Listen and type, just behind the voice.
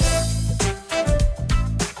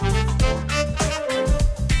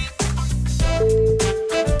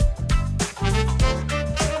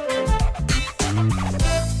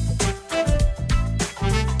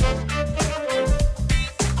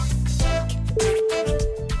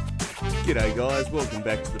G'day guys, welcome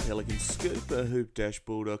back to the Pelicans Scoop, a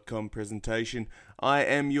hoop-ball.com presentation. I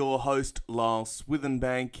am your host, Lyle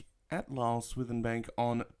Swithenbank, at Lyle Swithenbank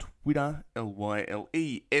on Twitter,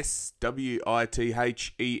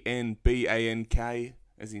 LYLESWITHENBANK,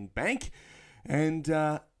 as in bank, and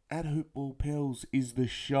at Hoopball Pels is the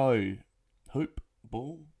show.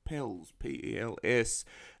 Hoopball Pels, P-E-L-S.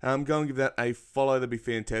 Go and give that a follow, that'd be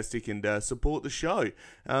fantastic, and support the show.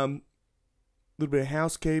 Little bit of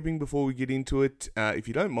housekeeping before we get into it. If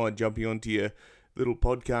you don't mind jumping onto your little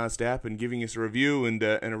podcast app and giving us a review and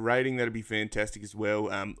a rating, that'd be fantastic as well.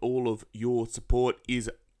 All of your support is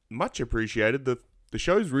much appreciated. The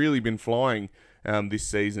show's really been flying this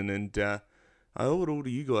season, and I owe it all to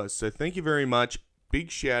you guys. So thank you very much. Big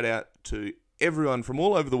shout out to everyone from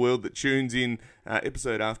all over the world that tunes in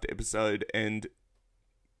episode after episode and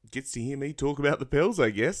gets to hear me talk about the Pels, I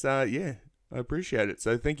guess. Yeah. I appreciate it.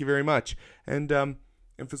 So thank you very much. And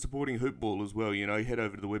for supporting Hoopball as well. You know, head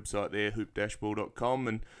over to the website there, hoop-ball.com,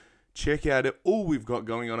 and check out all we've got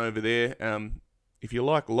going on over there. If you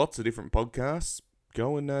like lots of different podcasts,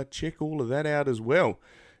 go and check all of that out as well.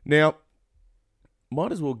 Now,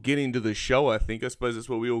 might as well get into the show, I think. I suppose that's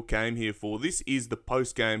what we all came here for. This is the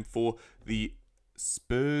post-game for the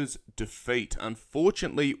Spurs defeat.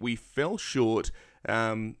 Unfortunately, we fell short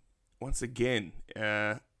once again.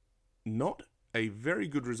 Not a very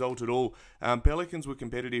good result at all. Pelicans were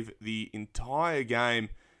competitive the entire game,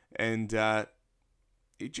 and it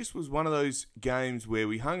just was one of those games where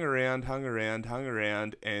we hung around,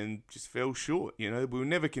 and just fell short. You know, we were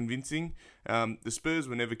never convincing. The Spurs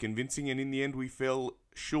were never convincing, and in the end, we fell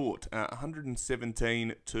short.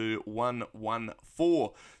 117 to 114.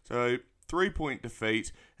 So 3-point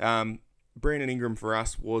defeat. Brandon Ingram for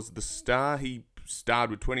us was the star. He starred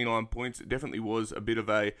with 29 points. It definitely was a bit of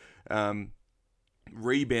a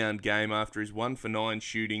rebound game after his 1 for 9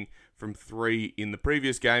 shooting from 3 in the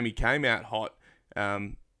previous game. He came out hot.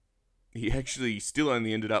 He actually still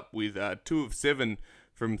only ended up with 2 of 7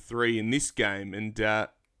 from 3 in this game, and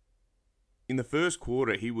in the first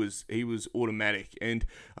quarter he was automatic. And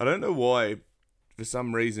I don't know why, for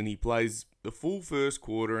some reason, he plays the full first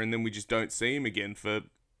quarter and then we just don't see him again for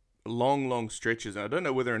long stretches. I don't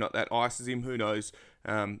know whether or not that ices him, who knows,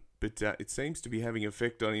 but it seems to be having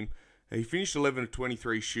effect on him. He finished 11 of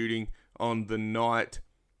 23 shooting on the night,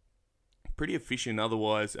 pretty efficient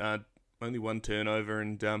otherwise, only 1 turnover,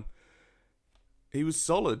 and he was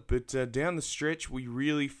solid, but down the stretch we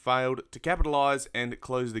really failed to capitalise and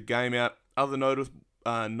close the game out. Other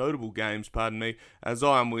notable games,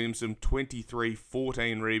 Zion Williamson, 23,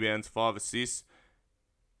 14 rebounds, 5 assists.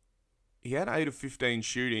 He had 8 of 15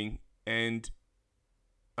 shooting and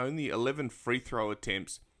only 11 free throw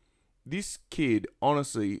attempts. This kid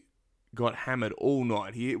honestly got hammered all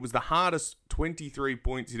night. It was the hardest 23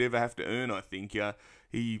 points he'd ever have to earn, I think.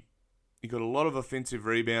 He got a lot of offensive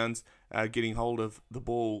rebounds, getting hold of the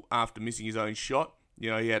ball after missing his own shot.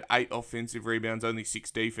 You know, he had 8 offensive rebounds, only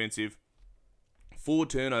 6 defensive, 4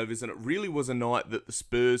 turnovers, and it really was a night that the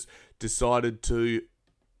Spurs decided to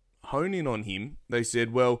hone in on him. They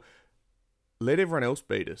said, well, let everyone else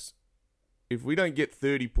beat us. If we don't get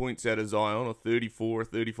 30 points out of Zion, or 34 or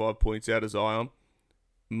 35 points out of Zion,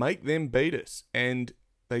 make them beat us. And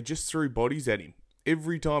they just threw bodies at him.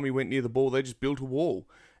 Every time he went near the ball, they just built a wall.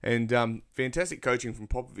 And fantastic coaching from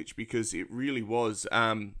Popovich, because it really was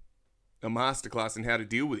a masterclass in how to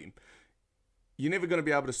deal with him. You're never going to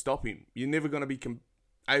be able to stop him. You're never going to be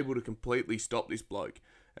able to completely stop this bloke.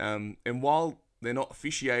 And while they're not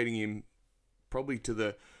officiating him probably to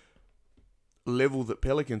the level that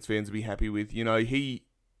Pelicans fans will be happy with, you know, he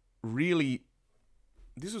really,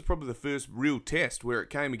 this was probably the first real test where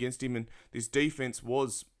it came against him and this defense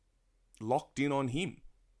was locked in on him.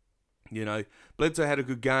 You know, Bledsoe had a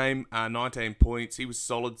good game, 19 points. He was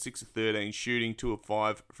solid, 6 of 13 shooting, 2 of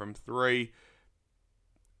 5 from 3.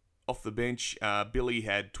 Off the bench, Billy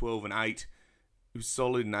had 12 and 8. He was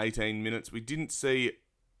solid in 18 minutes. We didn't see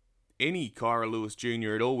any Kyra Lewis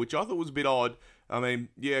Jr. at all, which I thought was a bit odd. I mean,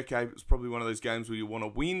 yeah, okay, it was probably one of those games where you want to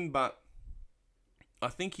win, but I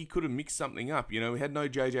think he could have mixed something up. You know, we had no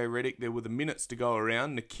JJ Redick. There were the minutes to go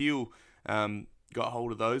around. Nikhil got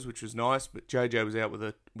hold of those, which was nice, but JJ was out with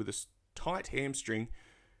a tight hamstring.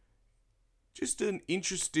 Just an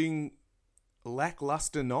interesting,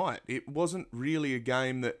 lackluster night. It wasn't really a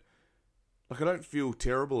game that, like, I don't feel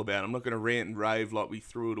terrible about. I'm not going to rant and rave like we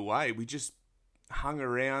threw it away. We just hung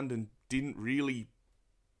around and didn't really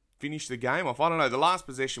finish the game off. I don't know. The last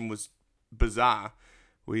possession was bizarre.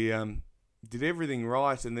 We did everything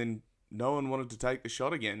right, and then no one wanted to take the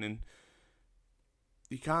shot again. And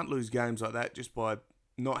you can't lose games like that just by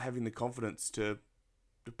not having the confidence to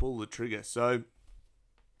to pull the trigger. So,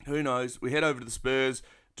 who knows? We head over to the Spurs.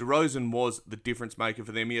 DeRozan was the difference maker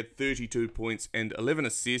for them. He had 32 points and 11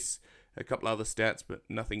 assists. A couple other stats, but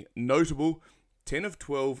nothing notable. 10 of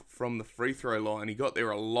 12 from the free throw line. He got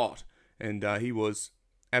there a lot, and he was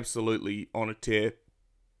absolutely on a tear.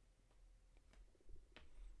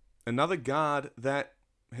 Another guard that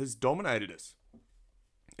has dominated us.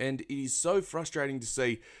 And it is so frustrating to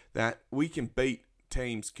see that we can beat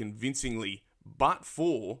teams convincingly, but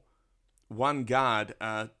for one guard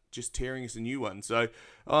just tearing us a new one. So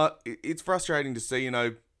it's frustrating to see,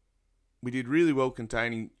 we did really well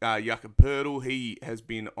containing Jakob Poeltl. He has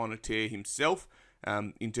been on a tear himself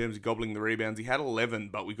in terms of gobbling the rebounds. He had 11,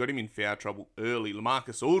 but we got him in foul trouble early.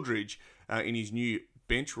 LaMarcus Aldridge, in his new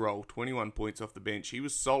bench role, 21 points off the bench. He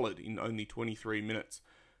was solid in only 23 minutes.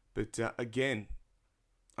 But again,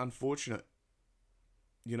 unfortunate.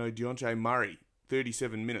 Dejounte Murray,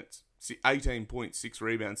 37 minutes, 18 points, 6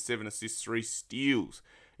 rebounds, 7 assists, 3 steals,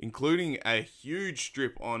 including a huge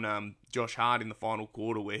strip on Josh Hart in the final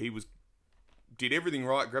quarter where he did everything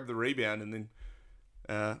right, grabbed the rebound, and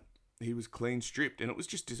then he was clean stripped. And it was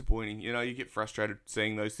just disappointing. You get frustrated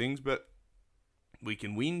seeing those things, but we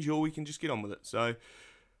can whinge or we can just get on with it. So,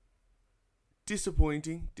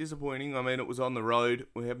 disappointing. I mean, it was on the road.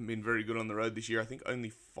 We haven't been very good on the road this year. I think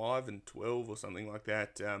only 5-12 or something like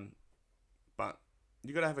that. But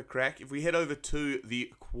you got to have a crack. If we head over to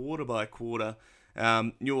the quarter by quarter,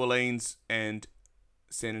 New Orleans and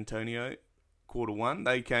San Antonio, quarter one,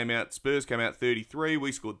 Spurs came out 33,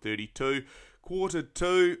 we scored 32. Quarter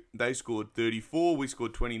two, they scored 34, we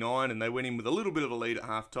scored 29, and they went in with a little bit of a lead at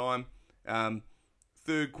halftime.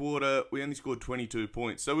 Third quarter, we only scored 22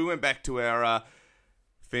 points. So we went back to our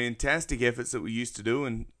fantastic efforts that we used to do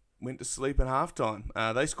and went to sleep at halftime.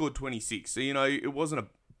 They scored 26. So, it wasn't a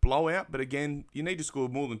blowout, but again, you need to score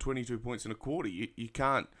more than 22 points in a quarter. You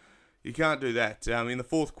can't do that. In the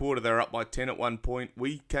fourth quarter, they were up by 10 at one point.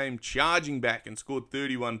 We came charging back and scored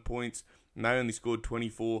 31 points, and they only scored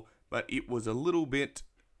 24, but it was a little bit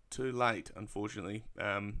too late, unfortunately.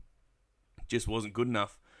 Just wasn't good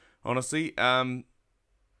enough, honestly.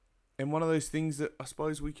 And one of those things that I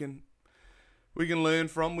suppose we can learn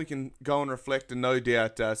from, we can go and reflect, and no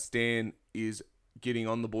doubt Stan is getting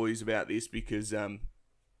on the boys about this because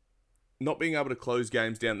not being able to close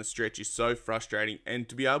games down the stretch is so frustrating. And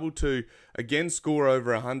to be able to, again, score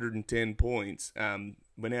over 110 points,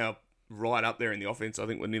 we're now right up there in the offense. I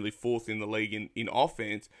think we're nearly fourth in the league in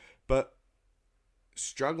offense, but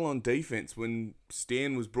struggle on defense when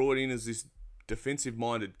Stan was brought in as this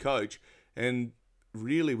defensive-minded coach, and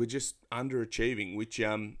really we're just underachieving, which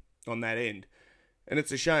on that end. And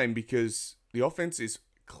it's a shame because the offense is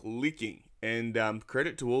clicking. And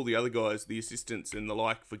credit to all the other guys, the assistants and the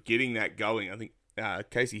like, for getting that going. I think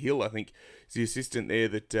Casey Hill, is the assistant there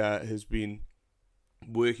that has been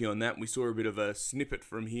working on that. We saw a bit of a snippet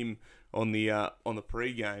from him on the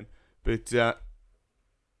pre-game, but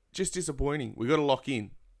just disappointing. We got to lock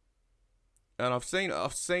in. And I've seen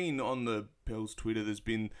on the Pels Twitter, there's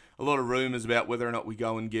been a lot of rumours about whether or not we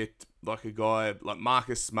go and get like a guy like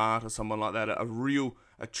Marcus Smart or someone like that,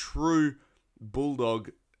 a true bulldog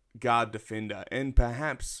guard defender, and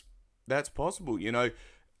perhaps that's possible.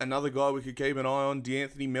 Another guy we could keep an eye on,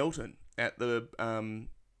 DeAnthony Melton at the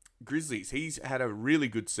Grizzlies. He's had a really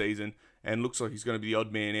good season and looks like he's going to be the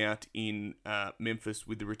odd man out in Memphis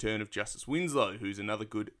with the return of Justice Winslow, who's another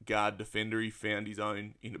good guard defender. He found his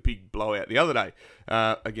own in a big blowout the other day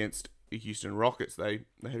against the Houston Rockets. They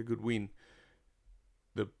had a good win.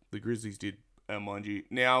 The Grizzlies did, mind you.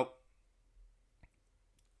 Now,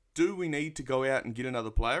 do we need to go out and get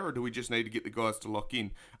another player, or do we just need to get the guys to lock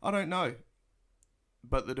in? I don't know.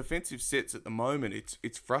 But the defensive sets at the moment,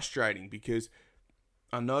 it's frustrating because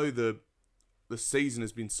I know the season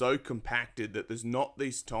has been so compacted that there's not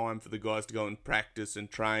this time for the guys to go and practice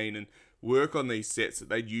and train and work on these sets that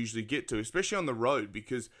they'd usually get to, especially on the road,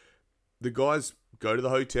 because the guys go to the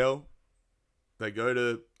hotel, they go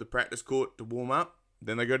to the practice court to warm up,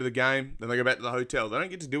 then they go to the game, then they go back to the hotel. They don't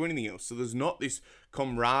get to do anything else. So there's not this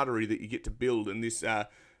camaraderie that you get to build and this, I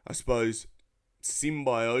suppose,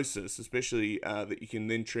 symbiosis, especially that you can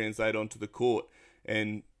then translate onto the court.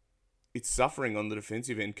 And it's suffering on the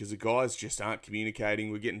defensive end because the guys just aren't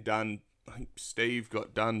communicating. We're getting done. I think Steve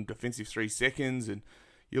got done defensive 3 seconds. And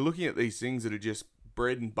you're looking at these things that are just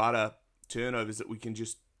bread and butter turnovers that we can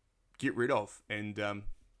just get rid of. And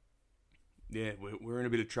yeah, we're in a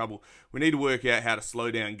bit of trouble. We need to work out how to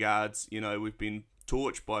slow down guards. We've been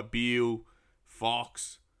torched by Beal,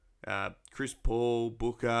 Fox, Chris Paul,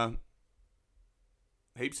 Booker,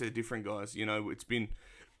 heaps of different guys. It's been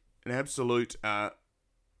an absolute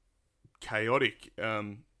chaotic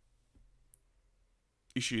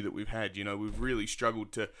issue that we've had. We've really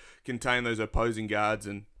struggled to contain those opposing guards,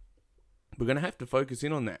 and we're going to have to focus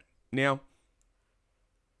in on that. Now,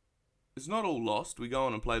 it's not all lost. We go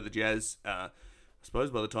on and play the Jazz. I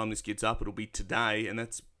suppose by the time this gets up, it'll be today, and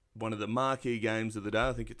that's one of the marquee games of the day.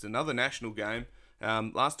 I think it's another national game.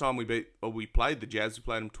 Last time we played the Jazz, we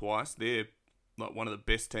played them twice. They're like one of the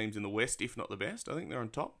best teams in the West, if not the best. I think they're on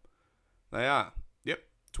top. They are. Yep,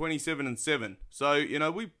 27-7. So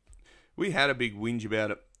we had a big whinge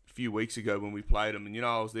about it a few weeks ago when we played them, and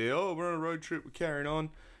I was there. Oh, we're on a road trip. We're carrying on.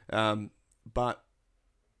 But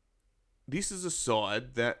this is a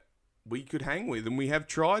side that we could hang with, and we have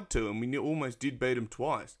tried to, and we almost did beat them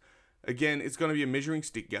twice. Again, it's going to be a measuring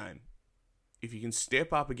stick game. If you can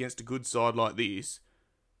step up against a good side like this,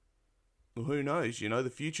 well, who knows? The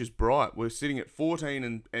future's bright. We're sitting at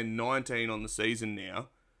 14 and 19 on the season now.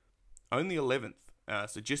 Only 11th.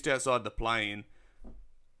 So just outside the play-in.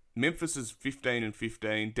 Memphis is 15 and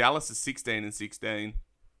 15. Dallas is 16 and 16.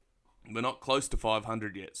 We're not close to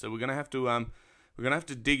 500 yet. So we're going to have to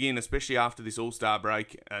dig in, especially after this All-Star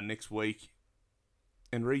break next week,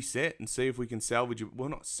 and reset and see if we can salvage it. Well,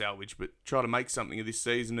 not salvage, but try to make something of this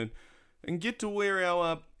season and get to where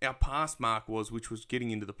our past mark was, which was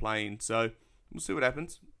getting into the play-in. So we'll see what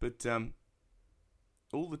happens. But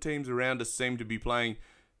all the teams around us seem to be playing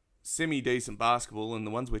semi-decent basketball, and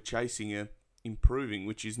the ones we're chasing are improving,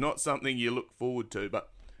 which is not something you look forward to.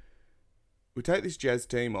 But we take this Jazz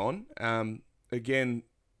team on. Again,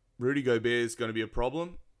 Rudy Gobert is going to be a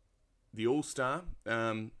problem. The All-Star,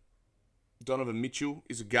 Donovan Mitchell,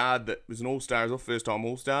 is a guard that was an All-Star as well, first-time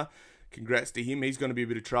All-Star. Congrats to him. He's going to be a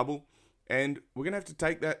bit of trouble. And we're going to have to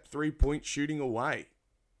take that three-point shooting away.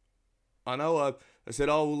 I know I said,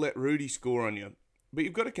 we'll let Rudy score on you. But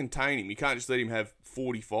you've got to contain him. You can't just let him have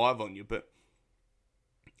 45 on you. But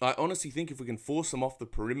I honestly think if we can force them off the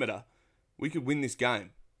perimeter, we could win this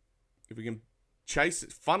game. If we can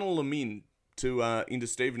funnel them into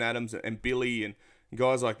Steven Adams and Billy and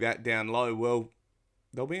guys like that down low, well,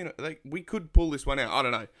 they'll be we could pull this one out. I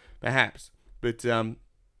don't know, perhaps, but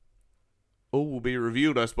all will be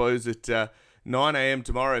revealed, I suppose, at 9 a.m.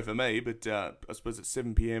 tomorrow for me. But I suppose at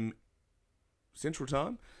 7 p.m. Central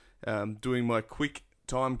Time, doing my quick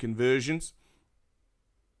time conversions.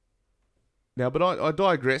 Now, but I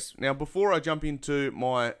digress. Now, before I jump into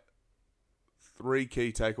my 3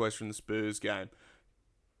 key takeaways from the Spurs game,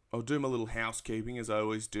 I'll do my little housekeeping as I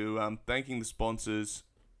always do. Thanking the sponsors,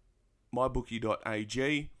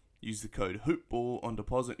 mybookie.ag. Use the code HoopBall on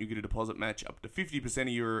deposit. You get a deposit match up to 50% of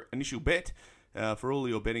your initial bet for all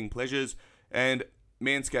your betting pleasures. And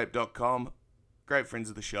manscaped.com, great friends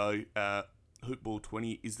of the show.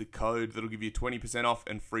 HoopBall20 is the code that'll give you 20% off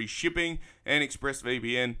and free shipping. And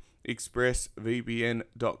ExpressVPN,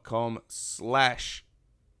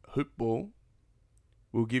 expressvpn.com/HoopBall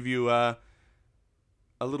will give you a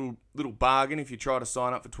little bargain. If you try to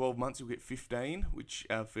sign up for 12 months, you'll get 15, which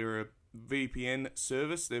for a VPN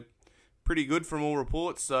service, they're pretty good from all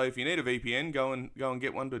reports. So if you need a VPN, go and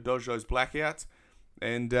get one to dodge those blackouts,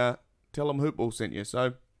 and tell them Hoopball sent you.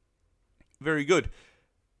 So very good.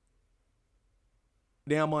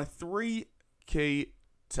 Now, my 3 key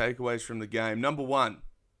takeaways from the game. Number 1,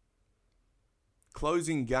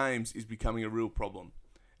 closing games is becoming a real problem.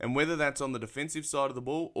 And whether that's on the defensive side of the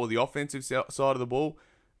ball or the offensive side of the ball,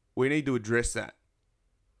 we need to address that.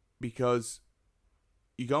 Because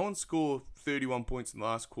you go and score 31 points in the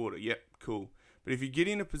last quarter, yep, cool. But if you get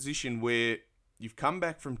in a position where you've come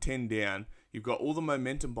back from 10 down, you've got all the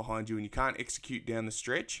momentum behind you and you can't execute down the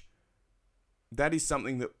stretch, that is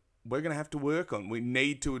something that we're going to have to work on. We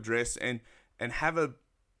need to address and have a...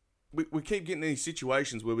 We keep getting these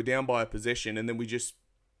situations where we're down by a possession and then we just,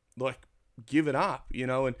 give it up,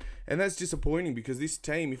 and that's disappointing because this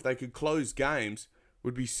team, if they could close games,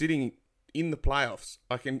 would be sitting in the playoffs.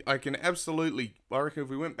 I can absolutely, I reckon if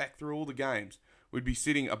we went back through all the games, we'd be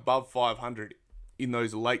sitting above 500 in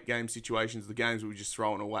those late game situations, the games we were just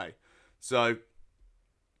throwing away. So,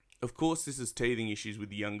 of course, this is teething issues with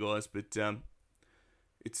the young guys, but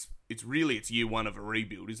it's year one of a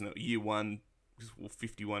rebuild, isn't it? Year one,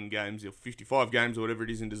 51 games or 55 games or whatever it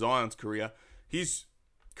is into Zion's career. His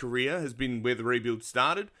career has been where the rebuild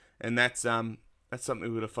started, and that's something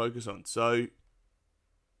we've got to focus on. So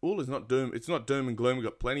all is not doom. It's not doom and gloom. We've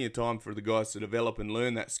got plenty of time for the guys to develop and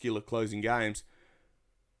learn that skill of closing games,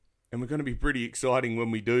 and we're going to be pretty exciting when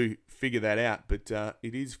we do figure that out. But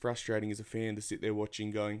it is frustrating as a fan to sit there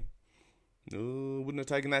watching, going, "Oh, wouldn't have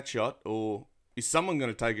taken that shot," or "Is someone going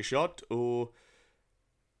to take a shot?" Or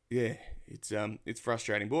yeah, it's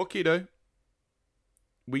frustrating. But what can you do?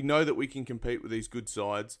 We know that we can compete with these good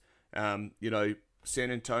sides,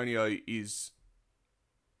 San Antonio is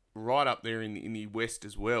right up there in the West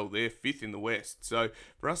as well. They're 5th in the West. So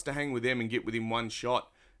for us to hang with them and get within one shot,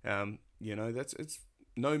 it's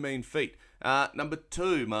no mean feat. Number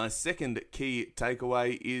 2, my second key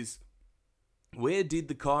takeaway is, where did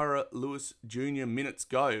the Kyra Lewis Jr. minutes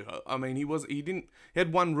go? I mean, he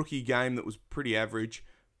had one rookie game that was pretty average,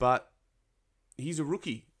 but he's a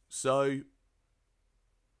rookie. So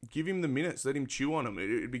give him the minutes, let him chew on them.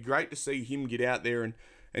 It'd be great to see him get out there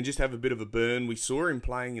and just have a bit of a burn. We saw him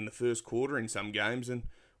playing in the first quarter in some games, and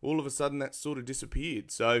all of a sudden that sort of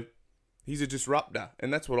disappeared. So he's a disruptor,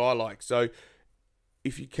 and that's what I like. So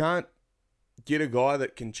if you can't get a guy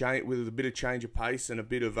that can change with a bit of change of pace and a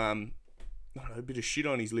bit of a bit of shit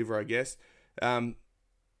on his liver, I guess,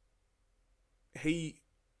 he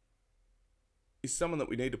is someone that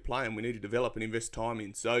we need to play and we need to develop and invest time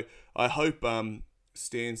in. So I hope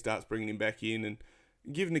Stan starts bringing him back in and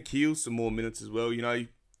give Nikhil some more minutes as well.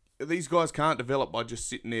 These guys can't develop by just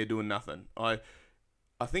sitting there doing nothing. I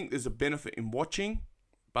think there's a benefit in watching,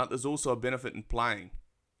 but there's also a benefit in playing.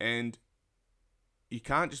 And you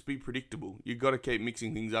can't just be predictable. You've got to keep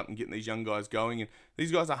mixing things up and getting these young guys going. And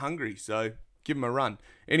these guys are hungry, so give them a run.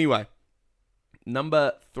 Anyway,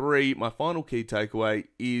 number 3, my final key takeaway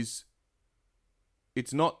is,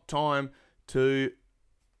 it's not time to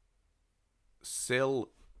sell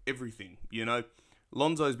everything.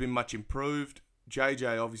 Lonzo's been much improved.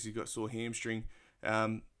 JJ obviously got sore hamstring.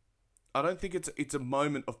 I don't think it's a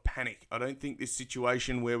moment of panic. I don't think this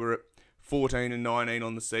situation where we're at 14 and 19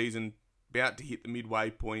 on the season, about to hit the midway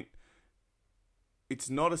point, it's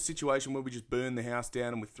not a situation where we just burn the house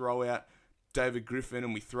down and we throw out David Griffin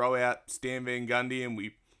and we throw out Stan Van Gundy and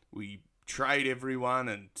we trade everyone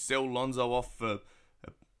and sell Lonzo off for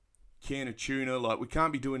a can of tuna. We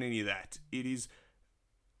can't be doing any of that. It is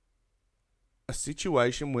a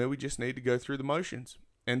situation where we just need to go through the motions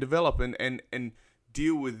and develop and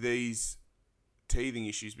deal with these teething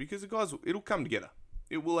issues, because the guys, it'll come together.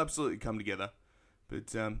 It will absolutely come together.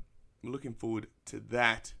 But we're looking forward to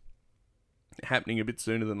that happening a bit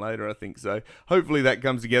sooner than later, I think. So hopefully that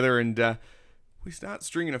comes together and we start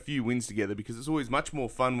stringing a few wins together, because it's always much more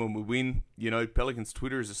fun when we win. Pelicans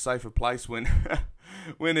Twitter is a safer place when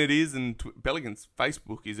when it is, and Pelicans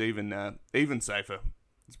Facebook is even safer.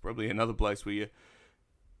 It's probably another place where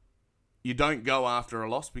you don't go after a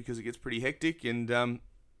loss because it gets pretty hectic, and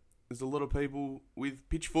there's a lot of people with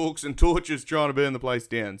pitchforks and torches trying to burn the place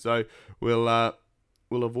down. So we'll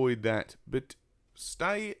avoid that. But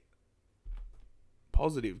stay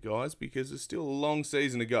positive, guys, because there's still a long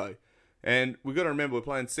season to go. And we've got to remember, we're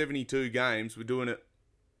playing 72 games. We're doing it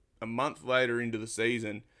a month later into the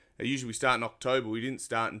season. Usually we start in October. We didn't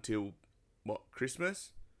start until,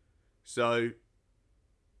 Christmas? So,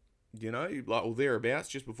 thereabouts,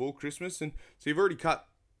 just before Christmas. And so you've already cut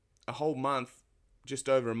a whole month, just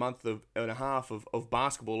over a month and a half of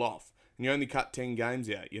basketball off. And you only cut 10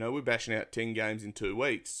 games out. We're bashing out 10 games in 2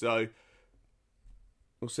 weeks. So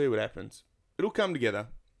we'll see what happens. It'll come together.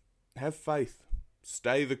 Have faith.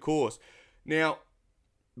 Stay the course. Now,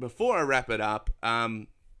 before I wrap it up,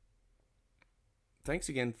 thanks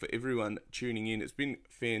again for everyone tuning in. It's been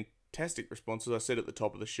fantastic response, as I said at the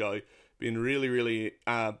top of the show. Been really, really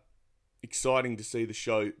exciting to see the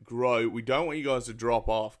show grow. We don't want you guys to drop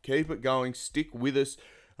off. Keep it going. Stick with us.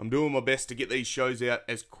 I'm doing my best to get these shows out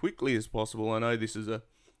as quickly as possible. I know this is I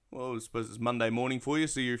suppose it's Monday morning for you,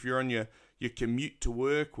 so if you're on your commute to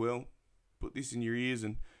work, put this in your ears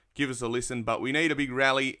and give us a listen. But we need a big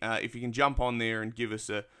rally. If you can jump on there and give us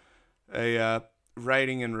a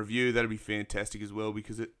rating and review, that'd be fantastic as well,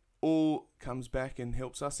 because it all comes back and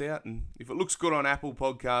helps us out. And if it looks good on Apple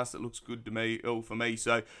Podcasts, it looks good to me, for me.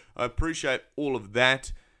 So I appreciate all of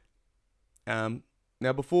that. Now,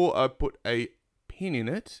 before I put a pin in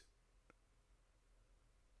it,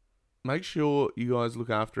 make sure you guys look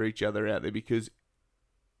after each other out there, because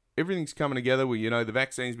everything's coming together. The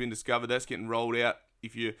vaccine's been discovered. That's getting rolled out.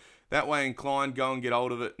 If you're that way inclined, go and get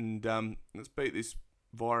hold of it, and let's beat this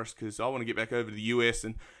virus, because I want to get back over to the US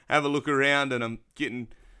and have a look around, and I'm getting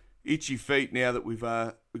itchy feet now that we've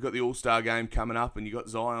got the All-Star game coming up, and you got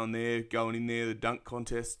Zion there going in there, the dunk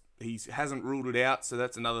contest. He hasn't ruled it out, so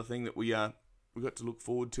that's another thing that we got to look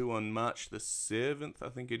forward to on March the 7th, I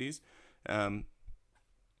think it is.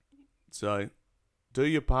 So do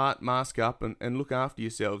your part, mask up, and look after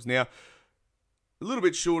yourselves. Now, a little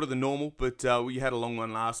bit shorter than normal, but we had a long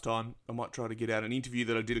one last time. I might try to get out an interview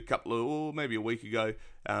that I did maybe a week ago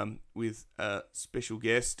with a special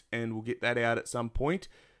guest, and we'll get that out at some point.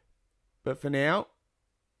 But for now,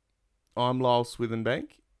 I'm Lyle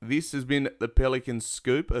Swithenbank, This has been the Pelicans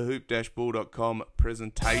Scoop, a hoop-ball.com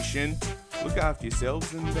presentation. Look after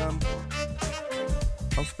yourselves, and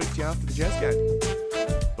I'll speak to you after the Jazz game.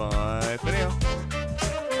 Bye for now.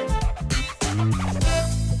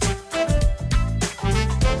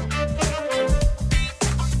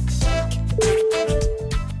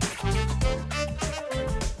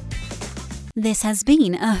 This has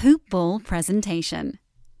been a Hoop Ball presentation.